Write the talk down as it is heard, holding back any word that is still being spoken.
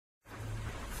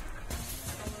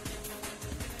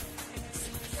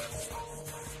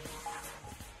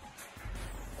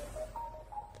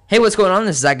Hey, what's going on?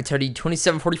 This is Untethered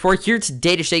 2744 here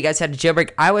today to show you guys how to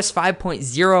jailbreak iOS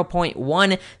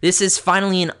 5.0.1. This is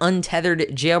finally an untethered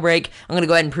jailbreak. I'm going to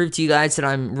go ahead and prove to you guys that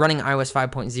I'm running iOS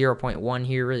 5.0.1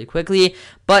 here really quickly,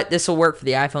 but this will work for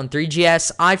the iPhone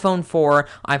 3GS, iPhone 4,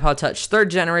 iPod Touch 3rd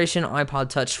generation, iPod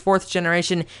Touch 4th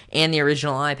generation, and the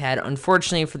original iPad.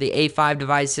 Unfortunately for the A5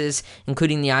 devices,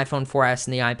 including the iPhone 4S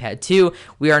and the iPad 2,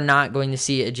 we are not going to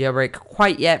see a jailbreak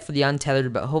quite yet for the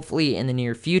untethered, but hopefully in the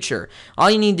near future.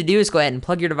 All you need to do is go ahead and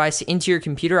plug your device into your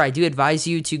computer. I do advise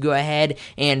you to go ahead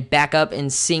and back up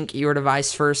and sync your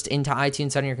device first into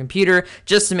iTunes on your computer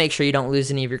just to make sure you don't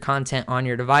lose any of your content on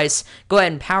your device. Go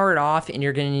ahead and power it off, and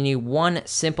you're going to need one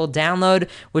simple download,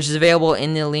 which is available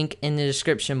in the link in the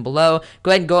description below.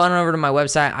 Go ahead and go on over to my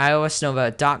website,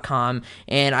 iosnova.com,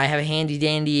 and I have a handy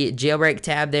dandy jailbreak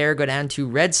tab there. Go down to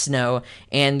Red Snow,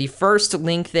 and the first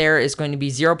link there is going to be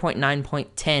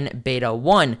 0.9.10 beta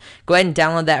 1. Go ahead and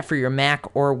download that for your Mac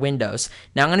or Windows.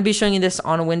 Now I'm going to be showing you this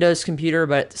on a Windows computer,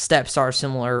 but steps are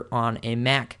similar on a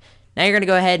Mac. Now you're going to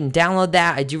go ahead and download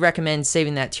that. I do recommend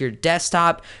saving that to your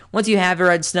desktop. Once you have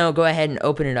Red Snow, go ahead and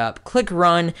open it up. Click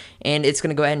Run, and it's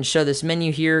going to go ahead and show this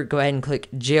menu here. Go ahead and click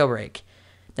Jailbreak.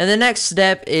 Now the next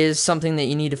step is something that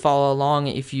you need to follow along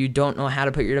if you don't know how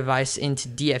to put your device into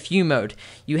DFU mode.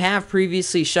 You have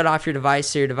previously shut off your device,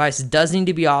 so your device does need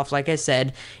to be off, like I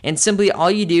said, and simply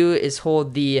all you do is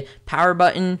hold the power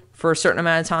button for a certain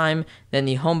amount of time, then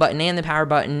the home button and the power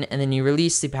button, and then you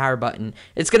release the power button.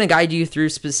 It's going to guide you through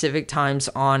specific times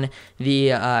on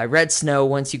the Red Snow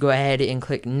once you go ahead and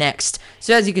click Next.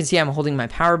 So as you can see, I'm holding my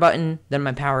power button, then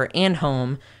my power and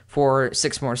home for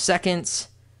 6 more seconds.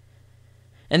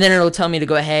 And then it'll tell me to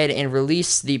go ahead and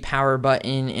release the power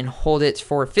button and hold it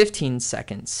for 15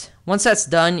 seconds. Once that's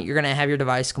done, you're going to have your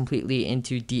device completely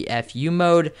into DFU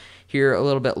mode here a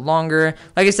little bit longer.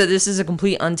 Like I said, this is a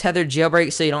complete untethered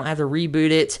jailbreak, so you don't have to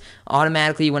reboot it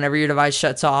automatically whenever your device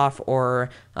shuts off or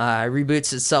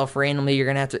reboots itself randomly.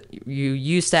 You're going to have to, you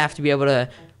used to have to be able to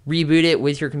reboot it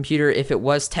with your computer if it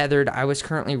was tethered. I was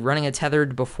currently running a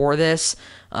tethered before this,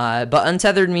 but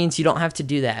untethered means you don't have to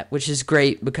do that, which is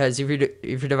great because if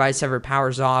your device ever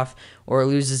powers off or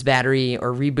loses battery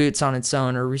or reboots on its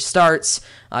own or restarts,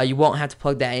 you won't have to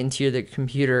plug that into the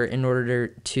computer in order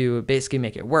to basically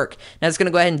make it work. Now it's going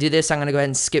to go ahead and do this. I'm going to go ahead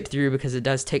and skip through because it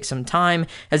does take some time.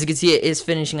 As you can see, it is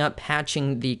finishing up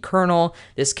patching the kernel.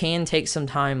 This can take some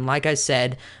time. Like I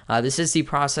said, this is the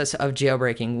process of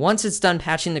jailbreaking. Once it's done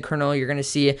patching the kernel, you're going to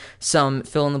see some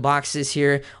fill in the boxes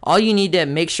here. All you need to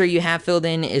make sure you have filled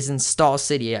in is install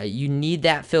Cydia. You need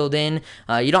that filled in.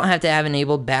 You don't have to have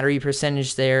enabled battery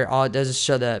percentage there. All it does is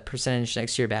show the percentage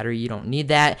next to your battery. You don't need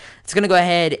that. It's going to go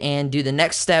ahead and do the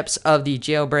next steps of the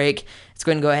jailbreak. It's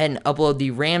going to go ahead and upload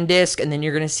the RAM disk, and then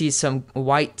you're going to see some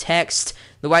white text.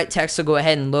 The white text will go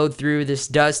ahead and load through. This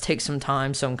does take some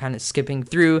time, so I'm kind of skipping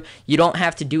through. You don't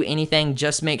have to do anything.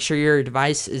 Just make sure your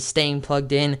device is staying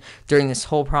plugged in during this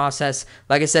whole process.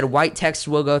 Like I said, white text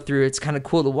will go through. It's kind of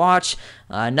cool to watch.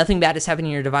 Nothing bad is happening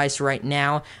to your device right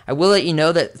now. I will let you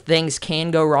know that things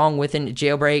can go wrong within a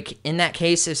jailbreak. In that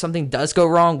case, if something does go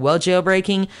wrong while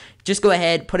jailbreaking, just go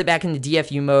ahead, put it back in the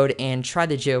DFU mode, and try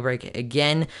the jailbreak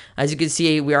again. As you can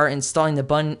see, we are installing the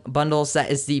bundles. That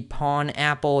is the Pawn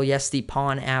Apple. Yes, the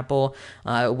Pawn Apple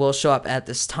will show up at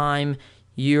this time.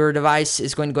 Your device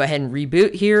is going to go ahead and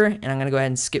reboot here, and I'm going to go ahead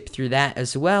and skip through that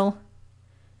as well.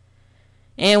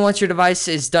 And once your device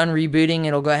is done rebooting,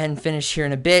 it'll go ahead and finish here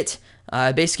in a bit.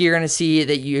 Basically, you're going to see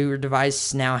that your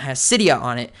device now has Cydia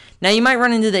on it. Now, you might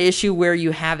run into the issue where you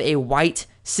have a white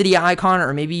Cydia icon,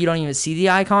 or maybe you don't even see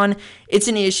the icon. It's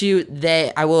an issue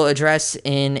that I will address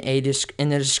in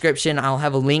the description. I'll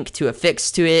have a link to a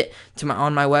fix to it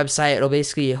on my website. It'll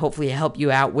basically hopefully help you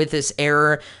out with this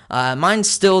error. Mine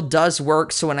still does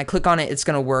work, so when I click on it, it's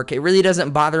going to work. It really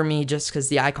doesn't bother me just because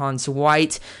the icon's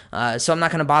white, so I'm not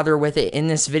going to bother with it in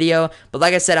this video. But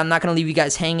like I said, I'm not going to leave you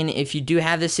guys hanging. If you do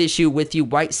have this issue with the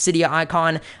white Cydia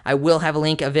icon, I will have a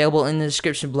link available in the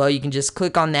description below. You can just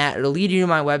click on that. It'll lead you to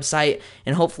my website,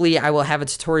 and hopefully I will have a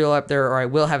tutorial up there, or I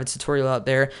will have a tutorial up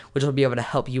there, which will be able to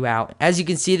help you out. As you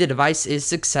can see, the device is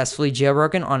successfully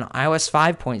jailbroken on iOS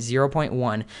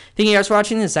 5.0.1. Thank you guys for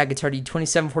watching. This is Untethered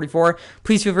 2744.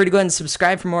 Please feel free to go ahead and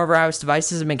subscribe for more of our iOS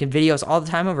devices. I'm making videos all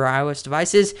the time of our iOS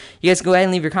devices. You guys can go ahead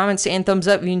and leave your comments and thumbs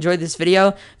up if you enjoyed this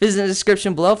video. Visit the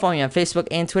description below. Follow me on Facebook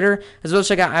and Twitter, as well as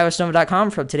check out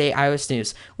iosnova.com for up-to-date iOS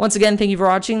news. Once again, thank you for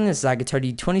watching. This is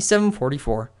Untethered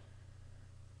 2744.